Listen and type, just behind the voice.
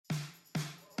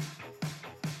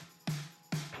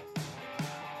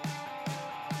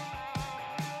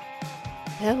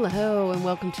Hello, and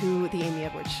welcome to the Amy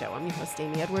Edwards Show. I'm your host,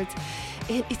 Amy Edwards,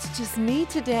 and it's just me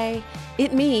today.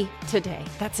 Me today.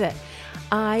 That's it.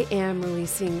 I am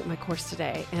releasing my course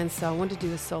today, and so I wanted to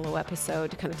do a solo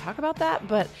episode to kind of talk about that,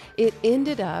 but it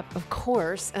ended up, of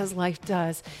course, as life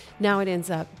does, now it ends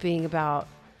up being about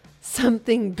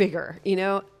something bigger. You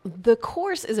know, the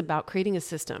course is about creating a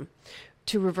system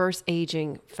to reverse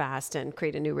aging fast and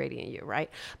create a new radiant you, right?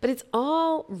 But it's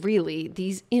all really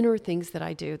these inner things that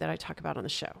I do that I talk about on the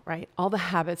show, right? All the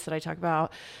habits that I talk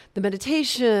about, the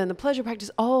meditation, the pleasure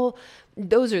practice, all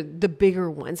those are the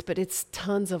bigger ones, but it's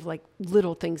tons of like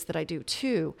little things that I do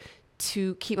too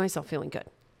to keep myself feeling good.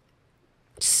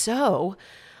 So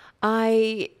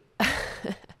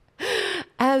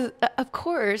as of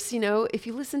course, you know, if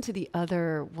you listen to the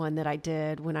other one that I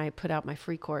did when I put out my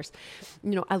free course,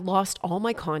 you know, I lost all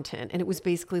my content, and it was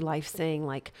basically life saying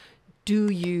like,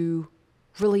 do you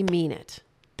really mean it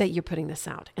that you're putting this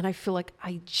out? And I feel like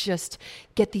I just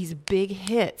get these big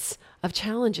hits of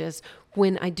challenges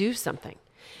when I do something.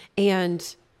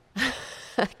 And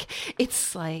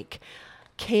it's like,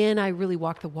 can I really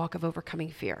walk the walk of overcoming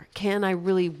fear? Can I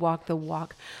really walk the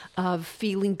walk of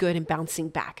feeling good and bouncing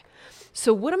back?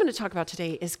 So what I'm going to talk about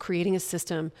today is creating a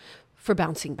system for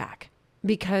bouncing back,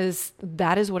 because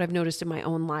that is what I've noticed in my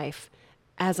own life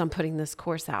as I'm putting this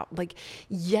course out. Like,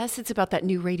 yes, it's about that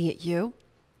new radiant you,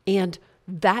 and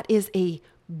that is a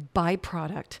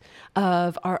byproduct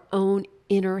of our own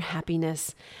inner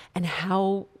happiness and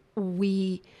how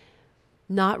we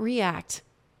not react,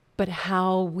 but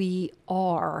how we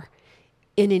are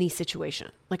in any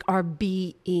situation, like our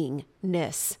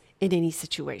beingness in any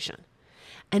situation.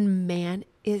 And man,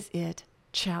 is it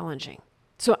challenging.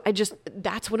 So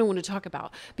that's what I want to talk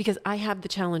about, because I have the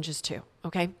challenges too.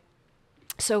 Okay.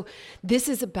 So this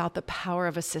is about the power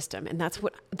of a system. And that's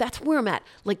where I'm at,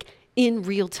 like in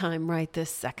real time right this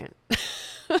second,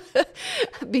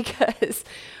 because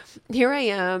here I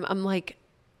am, I'm like,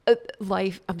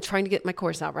 I'm trying to get my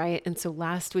course out, right? And so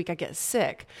last week I get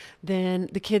sick. Then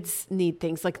the kids need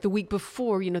things. Like the week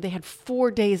before, you know, they had 4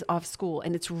 days off school,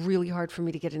 and it's really hard for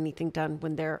me to get anything done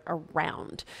when they're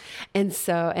around. And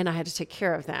I had to take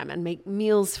care of them and make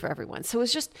meals for everyone. So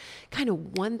it's just kind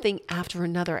of one thing after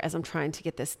another as I'm trying to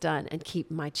get this done and keep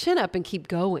my chin up and keep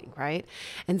going, right?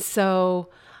 And so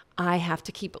I have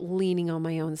to keep leaning on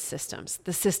my own systems,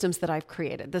 the systems that I've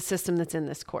created, the system that's in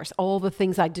this course, all the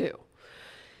things I do.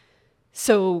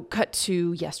 So cut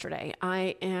to yesterday,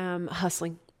 I am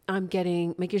hustling. I'm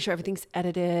making sure everything's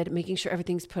edited, making sure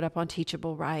everything's put up on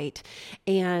Teachable right,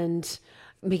 and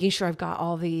making sure I've got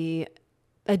all the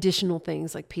additional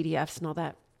things like PDFs and all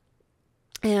that.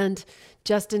 And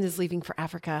Justin is leaving for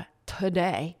Africa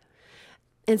today.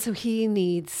 And so he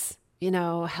needs, you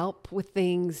know, help with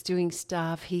things, doing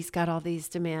stuff. He's got all these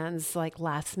demands, like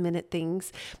last minute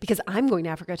things, because I'm going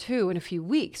to Africa too in a few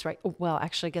weeks, right? Well,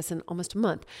 actually, I guess in almost a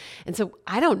month. And so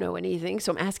I don't know anything.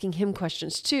 So I'm asking him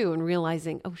questions too and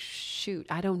realizing, oh shoot,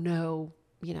 I don't know,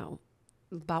 you know,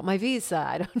 about my visa.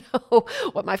 I don't know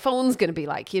what my phone's going to be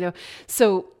like, you know?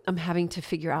 So I'm having to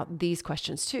figure out these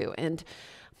questions too. And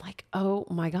I'm like, oh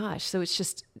my gosh. So it's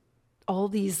just all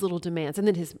these little demands. And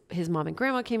then his mom and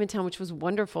grandma came in town, which was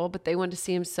wonderful, but they wanted to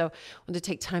see him. So I wanted to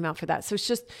take time out for that. So it's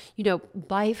just, you know,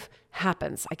 life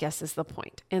happens, I guess is the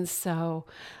point. And so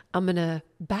I'm going to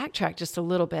backtrack just a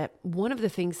little bit. One of the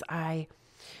things I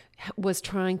was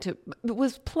playing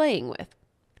with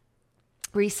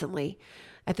recently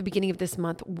at the beginning of this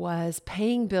month was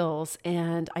paying bills.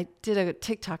 And I did a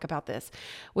TikTok about this,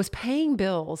 was paying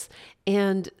bills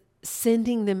and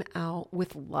sending them out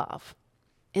with love.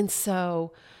 And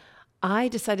so I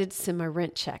decided to send my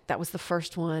rent check. That was the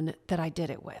first one that I did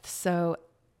it with. So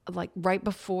like right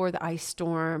before the ice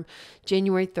storm,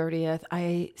 January 30th,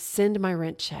 I send my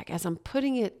rent check. As I'm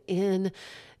putting it in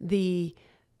the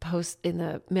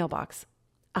mailbox,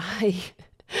 I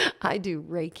do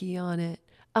Reiki on it.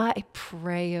 I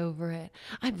pray over it.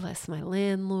 I bless my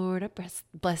landlord. I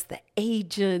bless the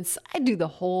agents. I do the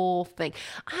whole thing.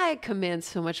 I command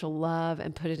so much love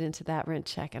and put it into that rent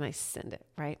check, and I send it,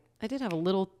 right? I did have a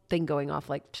little thing going off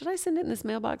like, should I send it in this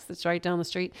mailbox that's right down the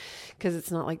street? Because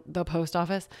it's not like the post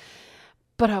office.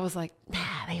 But I was like,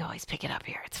 nah, they always pick it up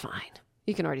here. It's fine.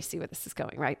 You can already see where this is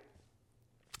going, right?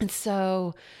 And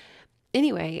so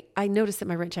anyway, I noticed that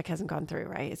my rent check hasn't gone through,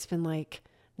 right? It's been like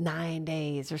 9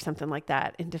 days or something like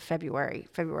that into February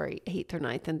 8th or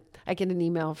 9th. And I get an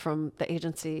email from the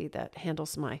agency that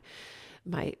handles my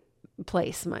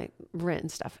place, my rent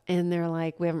and stuff. And they're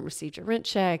like, we haven't received your rent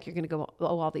check. You're going to go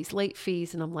owe all these late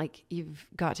fees. And I'm like, you've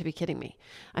got to be kidding me.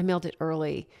 I mailed it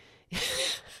early.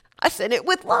 I sent it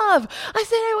with love. I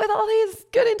sent it with all these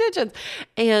good intentions.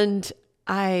 And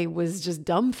I was just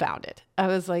dumbfounded. I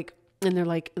was like, and they're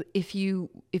like, if you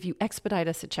expedite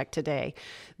us a check today,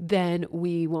 then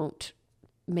we won't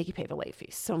make you pay the late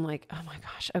fees. So I'm like, oh my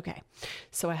gosh, okay.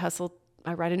 So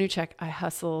I write a new check. I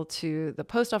hustle to the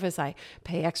post office. I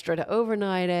pay extra to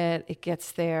overnight it. It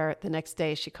gets there. The next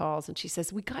day she calls and she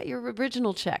says, we got your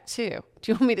original check too.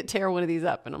 Do you want me to tear one of these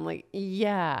up? And I'm like,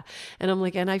 yeah. And I'm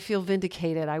like, and I feel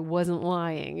vindicated. I wasn't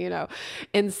lying,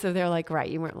 And so they're like, right,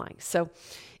 you weren't lying. So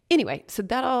anyway, so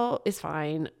that all is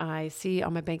fine. I see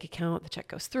on my bank account, the check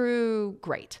goes through.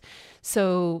 Great.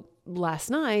 So last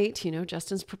night,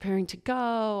 Justin's preparing to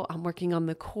go. I'm working on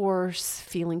the course,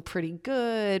 feeling pretty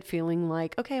good, feeling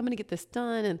like, okay, I'm going to get this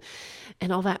done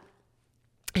and all that.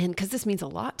 And cause this means a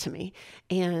lot to me.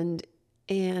 And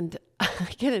I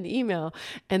get an email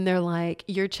and they're like,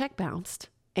 your check bounced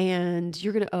and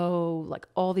you're going to owe like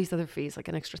all these other fees, like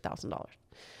an extra $1,000.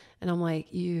 And I'm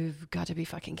like, you've got to be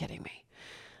fucking kidding me.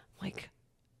 Like,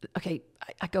 okay,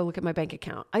 I go look at my bank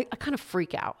account. I kind of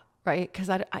freak out, right? Because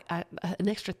I an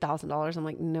extra $1,000. I'm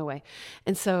like, no way.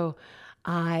 And so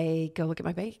I go look at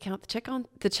my bank account.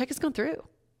 The check has gone through.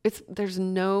 There's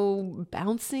no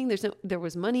bouncing. There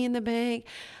was money in the bank.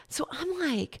 So I'm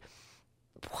like,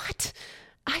 what?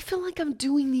 I feel like I'm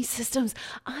doing these systems.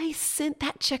 I sent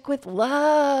that check with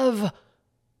love.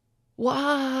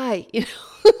 Why?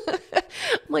 I'm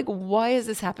like, why is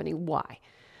this happening? Why?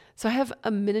 So I have a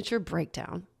miniature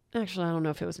breakdown. Actually, I don't know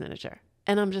if it was miniature.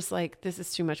 And I'm just like, this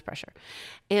is too much pressure.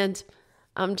 And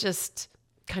I'm just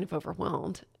kind of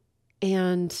overwhelmed.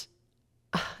 And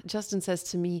Justin says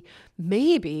to me,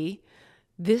 maybe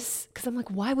this, because I'm like,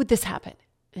 why would this happen?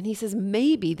 And he says,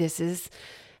 maybe this is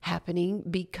happening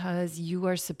because you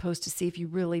are supposed to see if you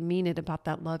really mean it about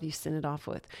that love you sent it off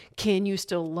with. Can you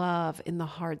still love in the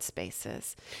hard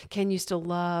spaces? Can you still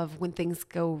love when things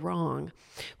go wrong?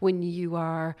 When you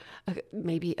are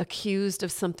maybe accused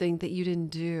of something that you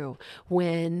didn't do?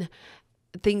 When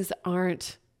things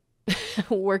aren't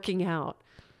working out?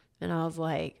 And I was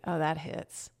like, oh, that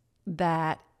hits.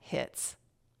 That hits.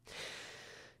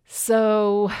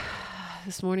 So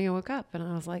this morning I woke up and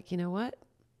I was like, you know what?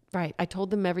 Right. I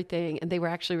told them everything and they were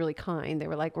actually really kind. They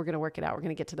were like, we're going to work it out. We're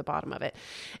going to get to the bottom of it.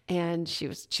 And she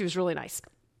was really nice.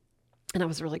 And I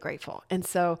was really grateful. And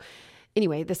so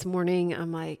anyway, this morning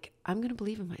I'm like, I'm going to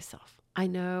believe in myself. I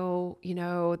know,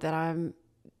 that I'm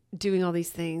doing all these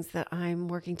things, that I'm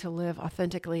working to live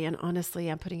authentically and honestly.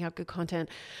 I'm putting out good content.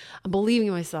 I'm believing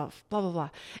in myself, blah, blah, blah.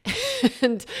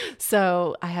 And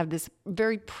so I have this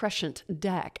very prescient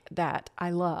deck that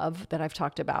I love that I've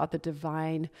talked about, the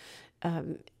divine,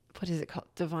 what is it called?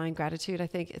 Divine Gratitude, I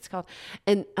think it's called.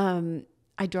 And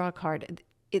I draw a card.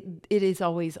 It is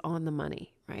always on the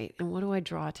money, right? And what do I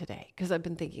draw today? Because I've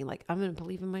been thinking like, I'm going to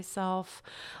believe in myself.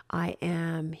 I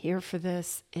am here for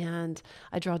this. And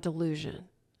I draw delusion.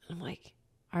 And I'm like,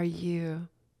 are you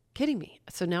kidding me?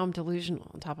 So now I'm delusional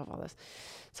on top of all this.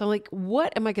 So I'm like,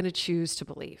 what am I going to choose to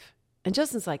believe? And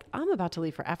Justin's like, I'm about to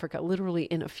leave for Africa literally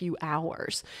in a few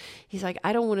hours. He's like,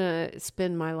 I don't want to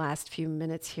spend my last few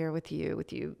minutes here with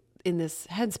you in this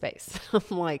headspace.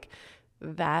 I'm like,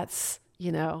 that's,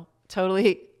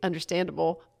 totally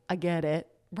understandable. I get it.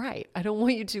 Right. I don't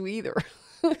want you to either.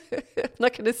 I'm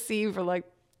not going to see you for like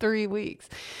 3 weeks.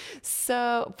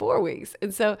 So 4 weeks.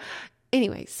 And so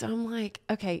anyway, so I'm like,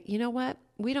 okay, you know what?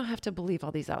 We don't have to believe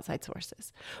all these outside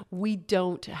sources. We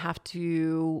don't have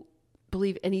to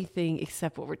believe anything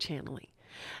except what we're channeling.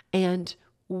 And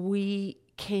we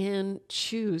can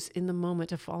choose in the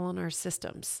moment to fall on our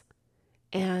systems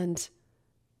and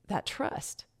that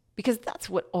trust, because that's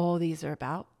what all these are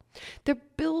about. They're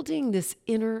building this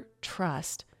inner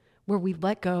trust where we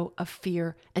let go of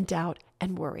fear and doubt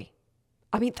and worry.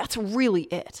 I mean, that's really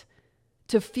it.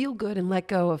 To feel good and let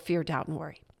go of fear, doubt, and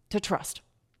worry. To trust.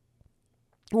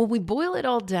 When we boil it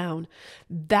all down,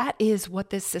 that is what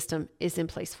this system is in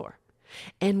place for.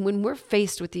 And when we're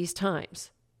faced with these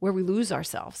times where we lose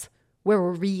ourselves, where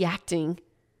we're reacting,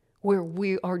 where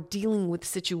we are dealing with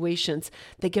situations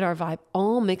that get our vibe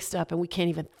all mixed up and we can't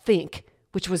even think,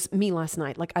 which was me last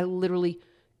night. Like I literally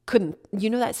couldn't,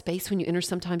 that space when you enter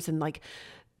sometimes and like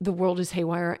the world is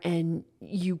haywire and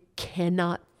you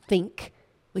cannot think,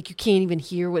 like you can't even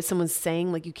hear what someone's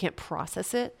saying, like you can't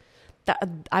process it.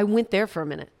 I went there for a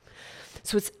minute.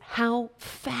 So it's how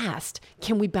fast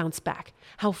can we bounce back?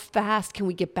 How fast can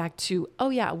we get back to, oh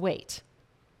yeah, wait,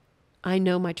 I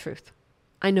know my truth.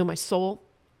 I know my soul.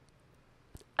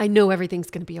 I know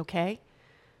everything's going to be okay.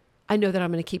 I know that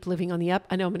I'm going to keep living on the up.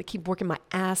 I know I'm going to keep working my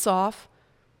ass off.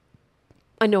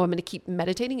 I know I'm going to keep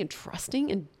meditating and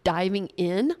trusting and diving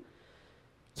in.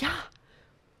 Yeah.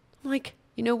 I'm like,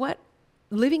 you know what?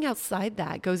 living outside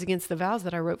that goes against the vows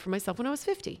that I wrote for myself when I was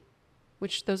 50,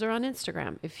 which those are on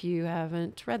Instagram if you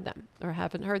haven't read them or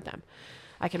haven't heard them.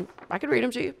 I can read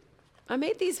them to you. I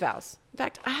made these vows. In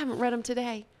fact, I haven't read them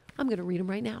today. I'm going to read them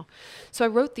right now. So I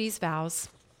wrote these vows,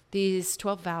 these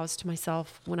 12 vows to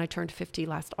myself when I turned 50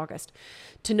 last August.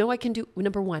 To know I can do,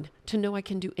 number one, to know I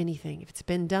can do anything. If it's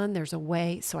been done, there's a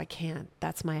way, so I can.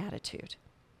 That's my attitude.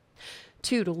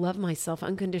 2, to love myself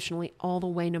unconditionally all the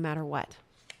way, no matter what.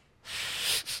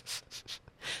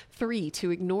 3,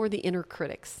 to ignore the inner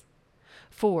critics.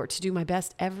 4, to do my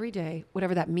best every day,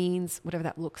 whatever that means, whatever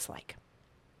that looks like.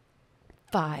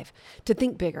 5, to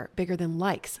think bigger than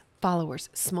likes, followers,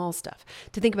 small stuff.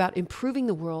 To think about improving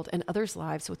the world and others'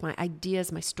 lives with my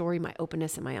ideas, my story, my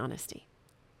openness, and my honesty.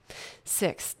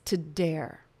 6, to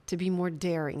dare, to be more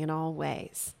daring in all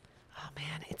ways. Oh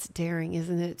man, it's daring,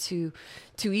 isn't it? To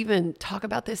even talk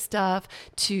about this stuff,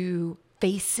 to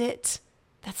face it.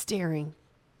 That's daring.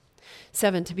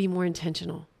 7, to be more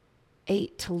intentional.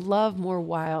 8, to love more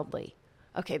wildly.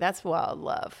 Okay, that's wild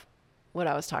love, what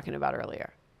I was talking about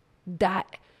earlier.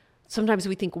 That sometimes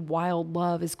we think wild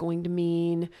love is going to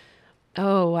mean,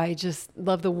 oh, I just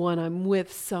love the one I'm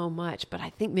with so much. But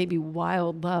I think maybe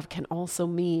wild love can also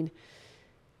mean,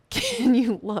 can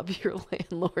you love your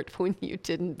landlord when you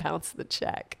didn't bounce the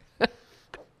check?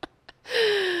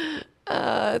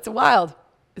 It's wild.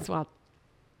 It's wild.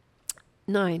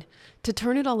 9, to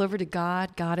turn it all over to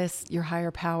God, Goddess, your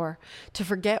higher power, to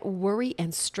forget worry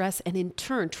and stress, and in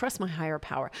turn, trust my higher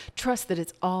power. Trust that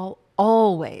it's all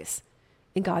always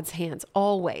in God's hands,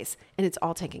 always, and it's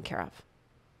all taken care of.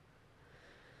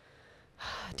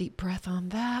 Deep breath on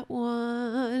that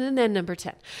one. And then number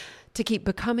 10, to keep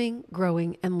becoming,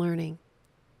 growing, and learning.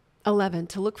 11,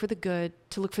 to look for the good,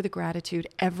 to look for the gratitude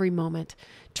every moment,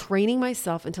 training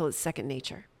myself until it's second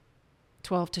nature.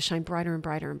 12, to shine brighter and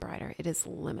brighter and brighter. It is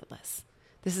limitless.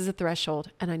 This is a threshold,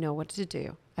 and I know what to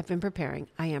do. I've been preparing.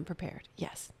 I am prepared.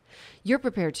 Yes. You're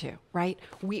prepared too, right?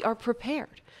 We are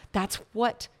prepared. That's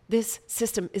what this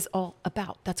system is all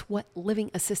about. That's what living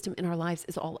a system in our lives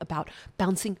is all about.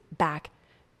 Bouncing back,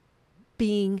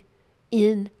 being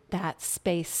in that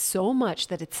space so much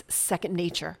that it's second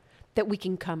nature, that we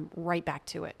can come right back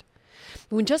to it.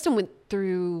 When Justin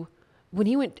when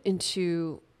he went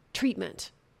into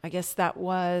treatment, I guess that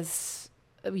was,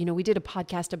 we did a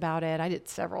podcast about it. I did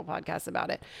several podcasts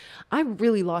about it. I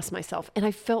really lost myself, and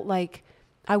I felt like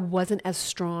I wasn't as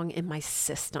strong in my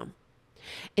system.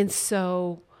 And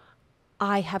so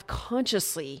I have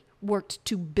consciously worked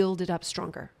to build it up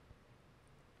stronger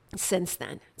since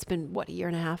then. It's been, a year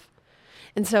and a half?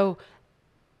 And so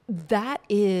that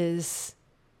is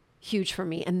huge for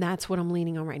me, and that's what I'm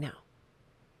leaning on right now.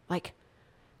 Like,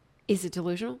 is it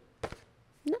delusional?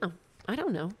 No, I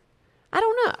don't know.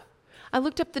 I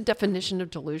looked up the definition of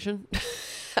delusion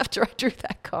after I drew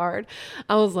that card.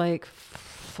 I was like,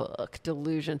 fuck,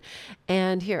 delusion.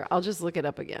 And here, I'll just look it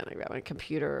up again. I got my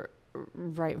computer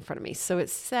right in front of me. So it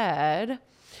said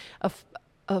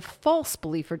a false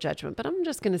belief or judgment, but I'm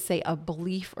just going to say a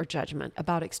belief or judgment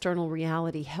about external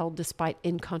reality held despite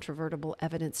incontrovertible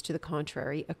evidence to the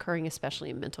contrary, occurring especially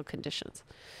in mental conditions.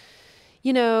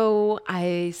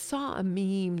 I saw a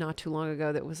meme not too long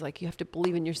ago that was like, you have to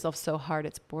believe in yourself so hard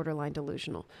it's borderline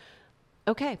delusional.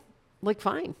 Okay,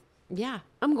 fine. Yeah,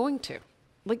 I'm going to.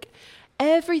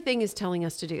 Everything is telling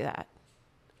us to do that.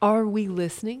 Are we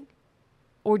listening,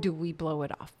 or do we blow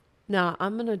it off? No,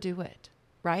 I'm going to do it,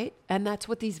 right? And that's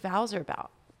what these vows are about.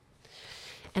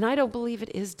 And I don't believe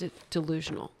it is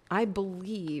delusional. I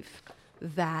believe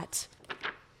that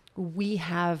we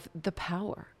have the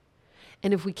power.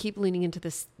 And if we keep leaning into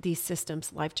these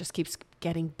systems, life just keeps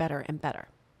getting better and better.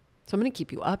 So I'm going to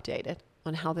keep you updated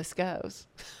on how this goes.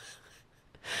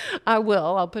 I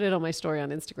will. I'll put it on my story on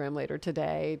Instagram later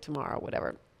today, tomorrow,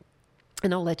 whatever.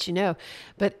 And I'll let you know.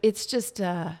 But it's just,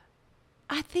 I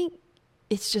think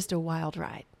it's just a wild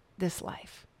ride, this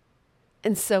life.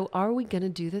 And so are we going to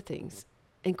do the things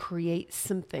and create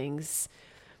some things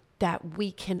that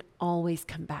we can always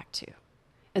come back to?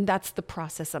 And that's the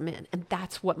process I'm in. And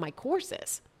that's what my course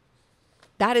is.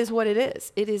 That is what it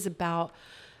is. It is about,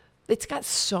 it's got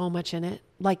so much in it.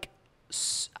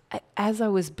 As I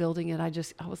was building it, I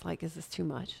was like, is this too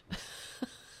much?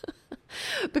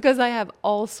 Because I have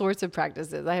all sorts of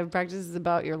practices. I have practices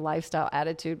about your lifestyle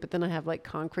attitude, but then I have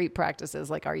concrete practices,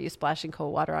 like, are you splashing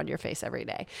cold water on your face every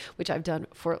day? Which I've done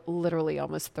for literally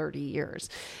almost 30 years.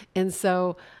 And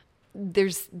so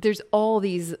there's all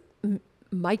these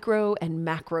micro and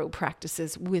macro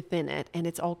practices within it, and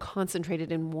it's all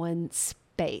concentrated in one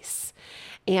space.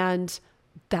 And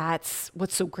that's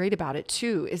what's so great about it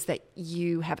too, is that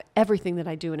you have everything that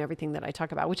I do and everything that I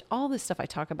talk about, which all this stuff I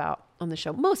talk about on the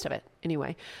show, most of it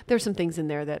anyway. There's some things in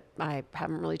there that I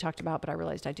haven't really talked about, but I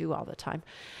realized I do all the time.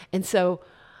 And so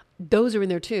those are in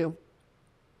there too.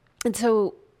 And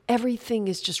so everything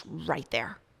is just right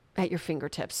there at your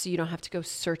fingertips. So you don't have to go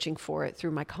searching for it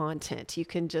through my content. You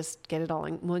can just get it all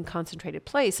in one concentrated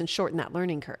place and shorten that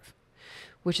learning curve,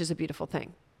 which is a beautiful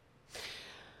thing.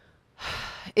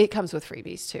 It comes with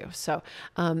freebies too. So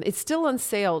it's still on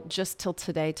sale just till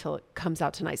today, till it comes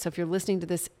out tonight. So if you're listening to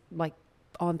this like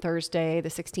on Thursday, the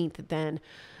 16th, then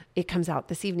it comes out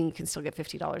this evening, you can still get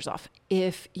 $50 off.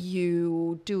 If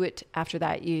you do it after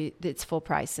that, it's full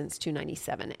price since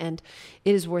 $297. And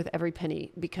it is worth every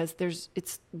penny because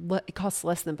it costs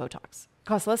less than Botox. It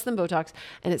costs less than Botox,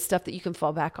 and it's stuff that you can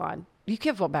fall back on. You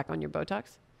can't fall back on your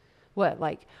Botox. What,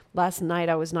 like last night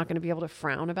I was not going to be able to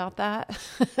frown about that?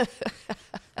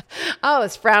 I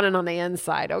was frowning on the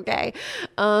inside, okay?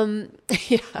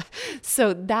 Yeah.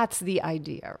 So that's the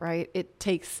idea, right? It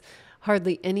takes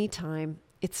hardly any time.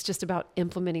 It's just about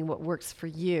implementing what works for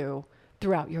you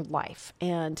throughout your life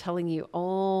and telling you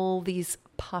all these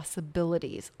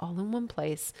possibilities all in one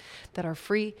place that are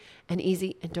free and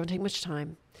easy and don't take much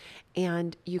time.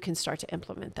 And you can start to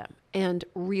implement them. And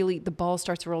really, the ball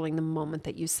starts rolling the moment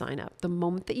that you sign up, the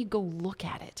moment that you go look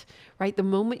at it, right? The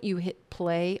moment you hit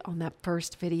play on that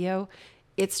first video,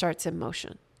 it starts in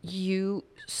motion. You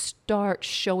start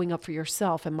showing up for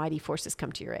yourself and mighty forces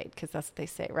come to your aid, because that's what they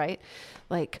say, right?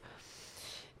 Like,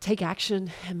 take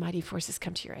action and mighty forces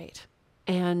come to your aid.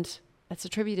 And that's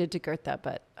attributed to Goethe,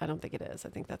 but I don't think it is. I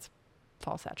think that's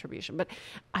false attribution, but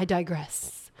I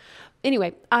digress.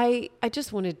 Anyway, I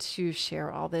just wanted to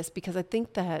share all this because I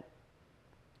think that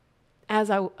as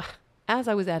I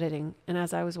was editing and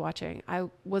as I was watching, I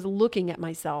was looking at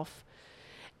myself,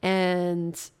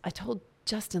 and I told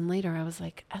Justin later, I was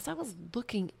like, as I was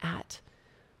looking at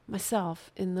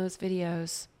myself in those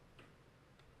videos,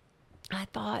 I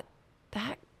thought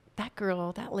that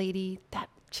girl, that lady, that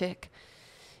chick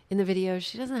in the video,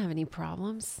 she doesn't have any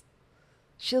problems.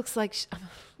 She looks like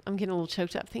I'm getting a little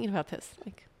choked up thinking about this.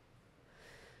 Like,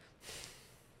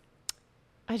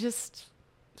 I just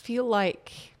feel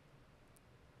like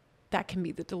that can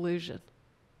be the delusion.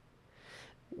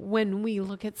 When we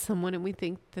look at someone and we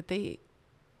think that they've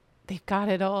got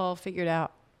it all figured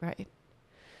out, right?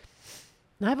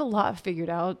 And I have a lot figured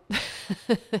out.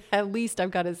 At least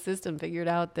I've got a system figured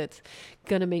out that's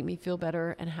going to make me feel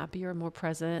better and happier and more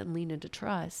present and lean into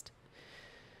trust.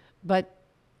 But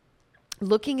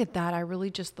looking at that, I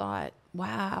really just thought,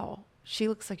 wow, she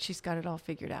looks like she's got it all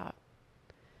figured out.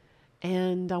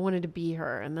 And I wanted to be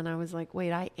her. And then I was like,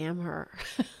 wait, I am her.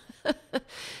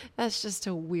 That's just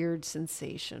a weird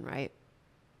sensation, right?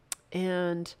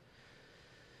 And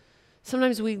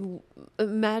sometimes we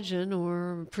imagine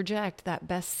or project that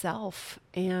best self,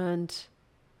 and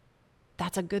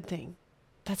that's a good thing.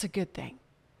 That's a good thing.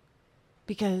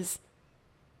 Because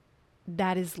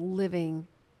that is living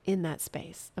in that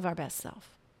space of our best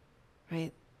self,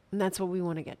 right? And that's what we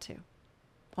want to get to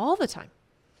all the time.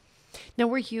 Now,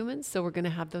 we're humans, so we're going to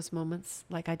have those moments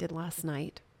like I did last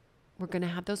night. We're going to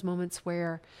have those moments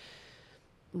where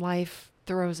life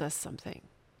throws us something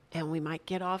and we might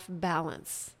get off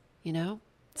balance, you know?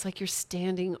 It's like you're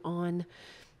standing on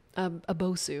a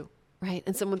Bosu, right?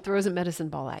 And someone throws a medicine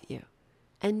ball at you.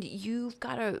 And you've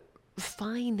got to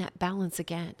find that balance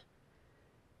again.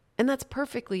 And that's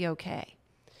perfectly okay.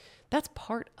 That's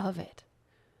part of it.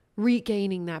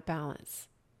 Regaining that balance.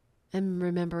 And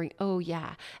remembering, oh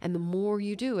yeah. And the more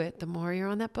you do it, the more you're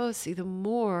on that Bosu, the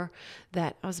more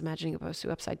that, I was imagining a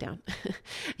Bosu upside down.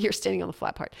 You're standing on the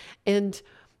flat part. And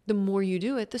the more you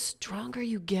do it, the stronger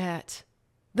you get.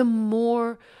 The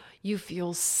more you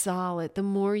feel solid, the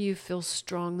more you feel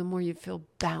strong, the more you feel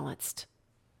balanced.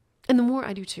 And the more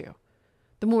I do too.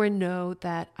 The more I know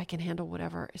that I can handle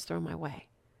whatever is thrown my way.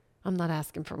 I'm not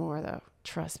asking for more though.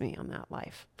 Trust me on that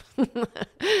life.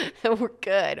 We're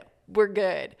good. We're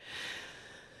good.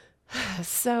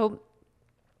 So,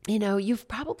 you've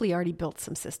probably already built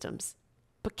some systems,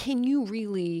 but can you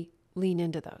really lean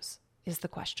into those is the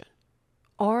question.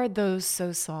 Are those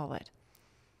so solid?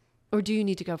 Or do you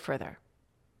need to go further?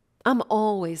 I'm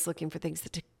always looking for things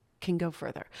that can go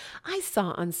further. I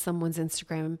saw on someone's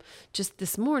Instagram just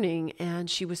this morning, and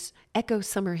she was Echo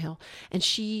Summerhill, and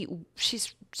she's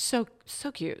so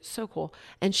cute, so cool.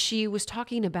 And she was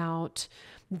talking about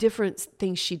different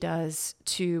things she does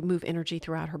to move energy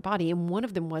throughout her body. And one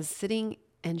of them was sitting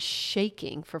and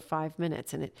shaking for 5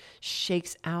 minutes, and it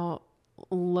shakes out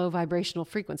low vibrational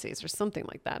frequencies or something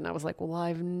like that. And I was like, well,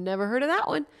 I've never heard of that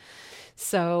one.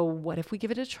 So what if we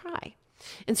give it a try?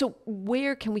 And so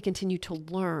where can we continue to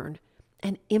learn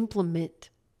and implement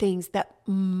things that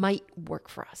might work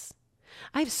for us?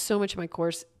 I have so much in my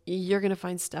course. You're going to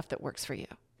find stuff that works for you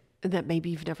that maybe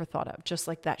you've never thought of, just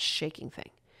like that shaking thing.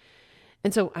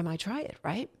 And so I might try it,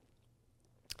 right?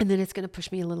 And then it's going to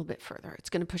push me a little bit further. It's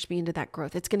going to push me into that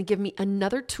growth. It's going to give me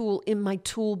another tool in my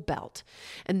tool belt.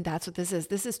 And that's what this is.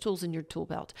 This is tools in your tool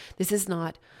belt. This is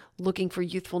not looking for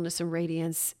youthfulness and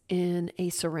radiance in a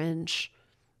syringe.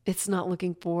 It's not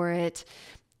looking for it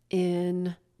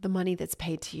in the money that's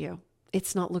paid to you.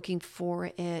 It's not looking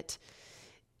for it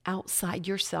outside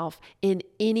yourself in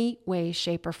any way,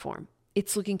 shape, or form.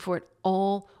 It's looking for it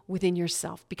all within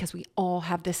yourself, because we all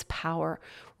have this power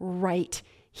right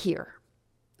here.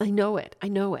 I know it. I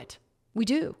know it. We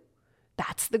do.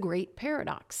 That's the great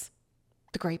paradox.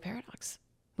 The great paradox.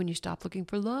 When you stop looking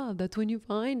for love, that's when you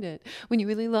find it. When you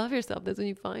really love yourself, that's when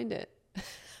you find it.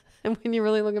 And when you're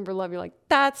really looking for love, you're like,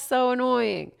 that's so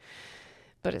annoying.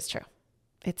 But it's true.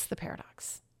 It's the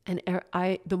paradox. And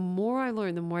the more I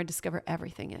learn, the more I discover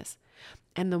everything is.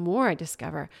 And the more I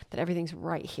discover that everything's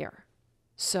right here.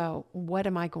 So what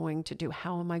am I going to do?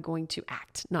 How am I going to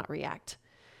act, not react?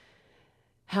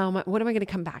 What am I going to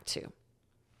come back to?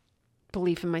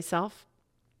 Belief in myself.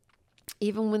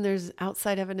 Even when there's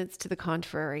outside evidence to the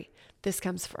contrary, this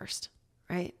comes first,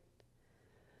 right?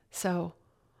 So,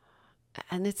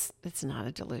 and it's not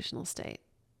a delusional state.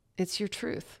 It's your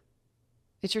truth.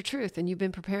 It's your truth. And you've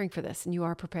been preparing for this, and you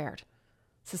are prepared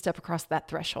to step across that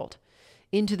threshold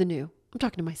into the new. I'm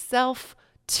talking to myself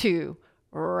too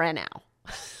right now.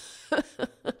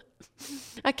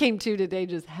 I came to today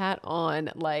just hat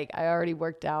on, like I already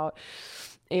worked out.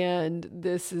 And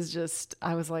this is just,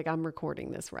 I was like, I'm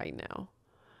recording this right now.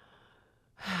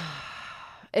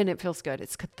 And it feels good.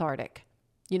 It's cathartic.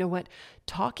 You know what?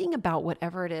 Talking about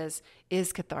whatever it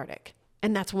is cathartic.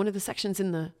 And that's one of the sections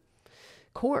in the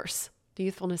course, the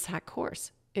Youthfulness Hack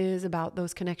course, is about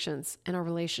those connections and our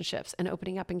relationships and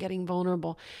opening up and getting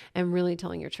vulnerable and really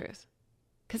telling your truth.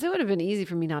 Because it would have been easy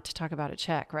for me not to talk about a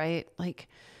check, right? Like,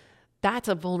 that's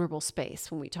a vulnerable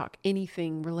space when we talk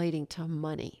anything relating to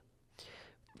money.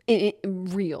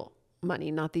 Real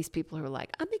money, not these people who are like,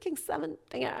 I'm making 7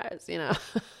 figures, you know.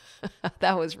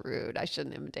 That was rude. I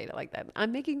shouldn't imitate it like that.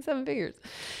 I'm making 7 figures.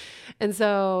 And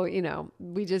so, you know,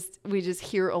 we just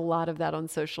hear a lot of that on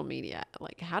social media,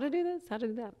 like how to do this, how to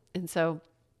do that. And so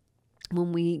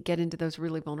when we get into those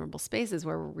really vulnerable spaces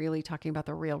where we're really talking about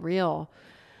the real,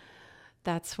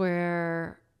 that's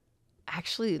where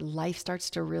actually life starts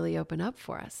to really open up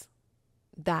for us.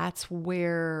 That's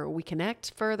where we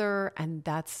connect further, and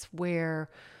that's where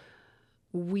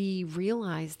we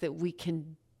realize that we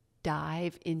can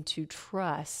dive into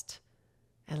trust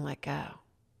and let go,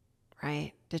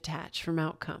 right? Detach from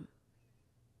outcome,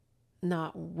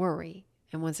 not worry.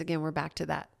 And once again, we're back to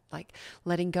that, like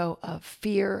letting go of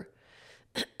fear,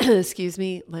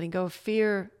 letting go of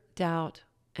fear, doubt,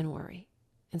 and worry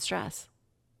and stress.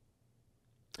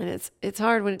 And it's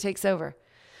hard when it takes over.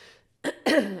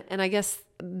 And I guess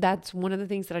that's one of the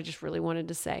things that I just really wanted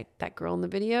to say. That girl in the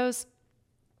videos,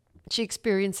 she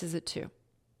experiences it too.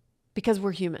 Because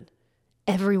we're human.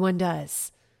 Everyone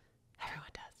does. Everyone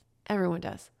does. Everyone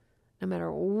does. No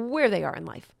matter where they are in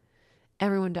life.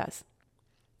 Everyone does.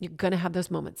 You're going to have those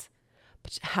moments.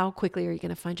 But how quickly are you going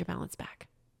to find your balance back?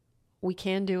 We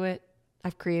can do it.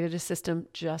 I've created a system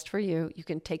just for you. You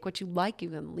can take what you like. You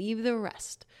can leave the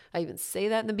rest. I even say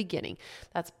that in the beginning.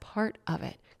 That's part of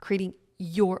it. Creating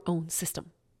your own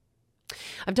system.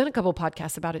 I've done a couple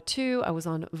podcasts about it too. I was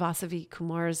on Vasavi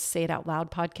Kumar's Say It Out Loud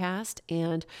podcast,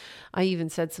 and I even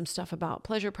said some stuff about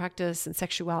pleasure practice and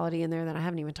sexuality in there that I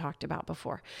haven't even talked about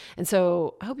before. And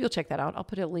so I hope you'll check that out. I'll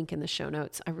put a link in the show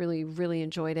notes. I really, really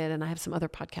enjoyed it. And I have some other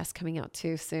podcasts coming out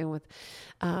too soon with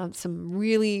some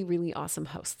really, really awesome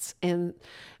hosts. And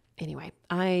anyway,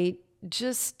 I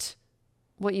just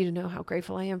want you to know how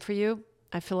grateful I am for you.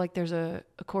 I feel like there's a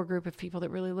core group of people that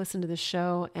really listen to this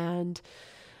show, and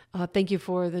thank you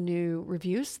for the new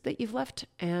reviews that you've left.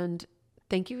 And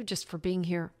thank you just for being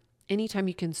here. Anytime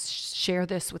you can share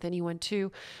this with anyone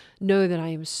too, know that I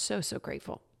am so, so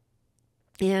grateful.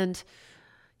 And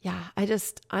yeah,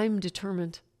 I'm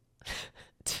determined.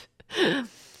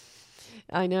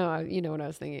 I know, you know what I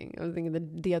was thinking. I was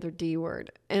thinking the other D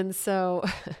word. And so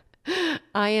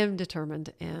I am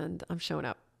determined, and I'm showing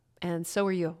up. And so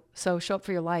are you. So show up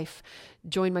for your life.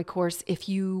 Join my course. If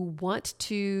you want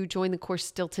to join the course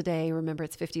still today, remember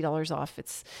it's $50 off.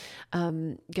 It's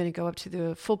going to go up to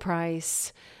the full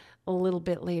price a little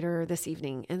bit later this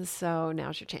evening. And so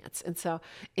now's your chance. And so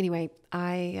anyway,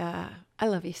 I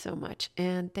love you so much.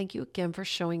 And thank you again for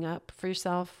showing up for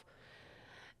yourself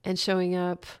and showing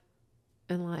up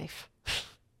in life,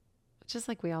 just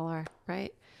like we all are,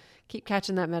 right? Keep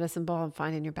catching that medicine ball and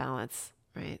finding your balance,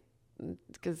 right?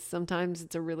 Because sometimes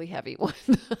it's a really heavy one.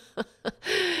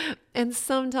 And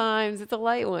sometimes it's a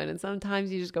light one. And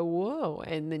sometimes you just go, whoa,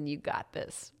 and then you got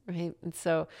this, right? And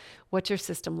so what's your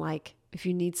system like? If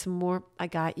you need some more, I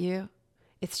got you.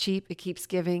 It's cheap. It keeps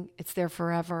giving. It's there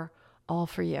forever, all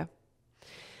for you.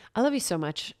 I love you so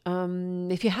much.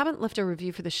 If you haven't left a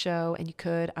review for the show and you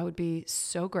could, I would be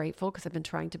so grateful because I've been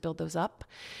trying to build those up.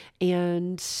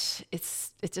 And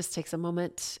it just takes a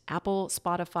moment. Apple,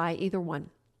 Spotify, either one.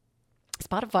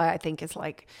 Spotify, I think, is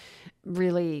like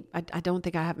really, I don't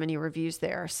think I have many reviews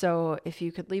there. So if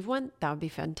you could leave one, that would be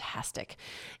fantastic.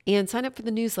 And sign up for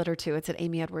the newsletter too. It's at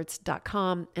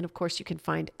amyedwards.com. And of course, you can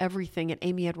find everything at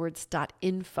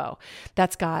amyedwards.info.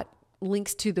 That's got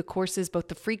links to the courses, both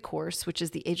the free course, which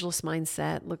is the Ageless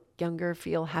Mindset, look younger,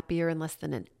 feel happier in less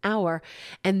than an hour.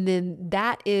 And then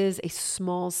that is a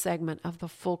small segment of the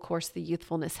full course, the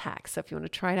Youthfulness Hack. So if you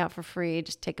want to try it out for free,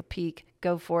 just take a peek,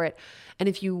 go for it. And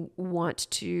if you want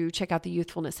to check out the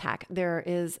Youthfulness Hack, there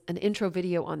is an intro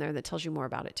video on there that tells you more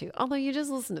about it too. Although you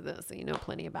just listen to this, so you know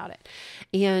plenty about it.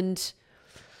 And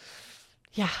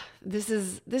yeah, this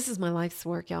is my life's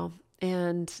work, y'all.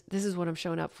 And this is what I'm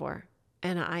showing up for.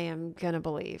 And I am going to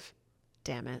believe,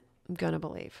 damn it, I'm going to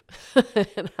believe.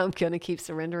 And I'm going to keep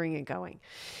surrendering and going.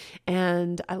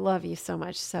 And I love you so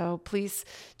much. So please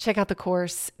check out the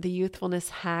course, The Youthfulness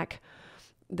Hack,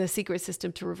 The Secret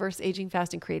System to Reverse Aging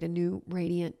Fast and Create a New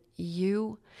Radiant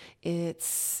You.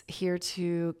 It's here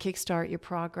to kickstart your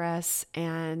progress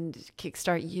and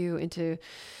kickstart you into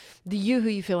the you who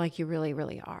you feel like you really,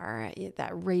 really are, that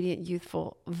radiant,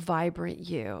 youthful, vibrant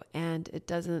you. And it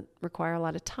doesn't require a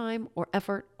lot of time or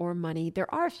effort or money.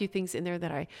 There are a few things in there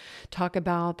that I talk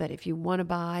about that if you want to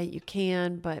buy, you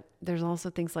can, but there's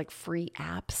also things like free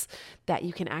apps that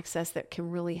you can access that can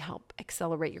really help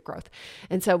accelerate your growth.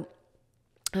 And so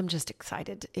I'm just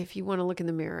excited. If you want to look in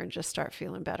the mirror and just start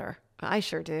feeling better, I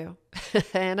sure do.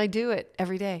 And I do it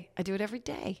every day. I do it every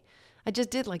day. I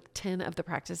just did like 10 of the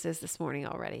practices this morning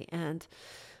already. And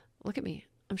look at me.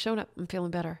 I'm showing up. I'm feeling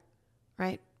better,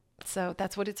 right? So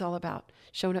that's what it's all about.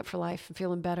 Showing up for life and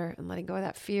feeling better and letting go of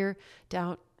that fear,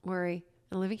 doubt, worry,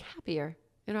 and living happier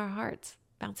in our hearts,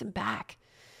 bouncing back.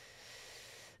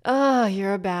 Oh,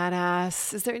 you're a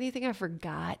badass. Is there anything I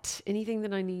forgot? Anything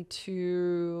that I need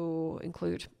to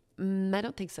include? I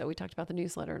don't think so. We talked about the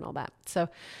newsletter and all that. So,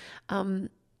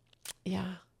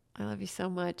 yeah. I love you so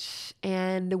much.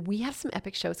 And we have some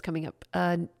epic shows coming up.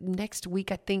 Next week,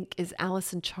 I think, is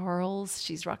Allison Charles.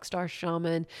 She's Rockstar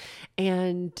Shaman.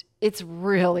 And it's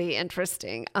really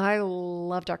interesting. I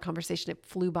loved our conversation. It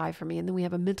flew by for me. And then we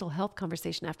have a mental health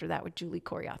conversation after that with Julie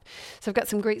Koryath. So I've got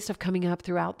some great stuff coming up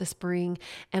throughout the spring.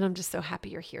 And I'm just so happy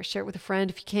you're here. Share it with a friend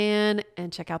if you can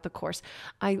and check out the course.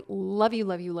 I love you,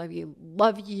 love you, love you,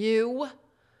 love you.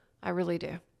 I really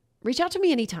do. Reach out to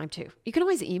me anytime too. You can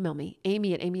always email me,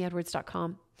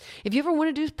 amy@amyedwards.com. If you ever want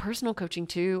to do personal coaching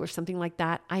too or something like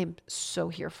that, I am so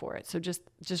here for it. So just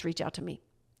reach out to me.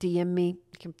 DM me.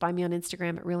 You can find me on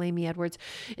Instagram at Real Amy Edwards,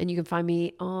 and you can find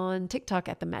me on TikTok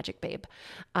at The Magic Babe.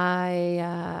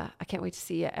 I can't wait to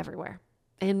see you everywhere,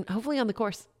 and hopefully on the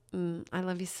course. I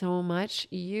love you so much.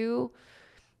 You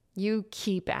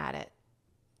keep at it.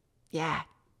 Yeah.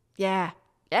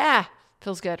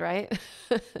 Feels good, right?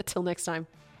 Until next time.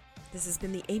 This has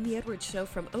been the Amy Edwards Show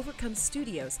from Overcome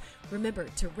Studios. Remember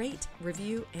to rate,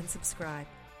 review, and subscribe.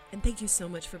 And thank you so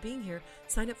much for being here.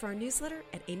 Sign up for our newsletter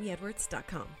at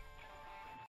amyedwards.com.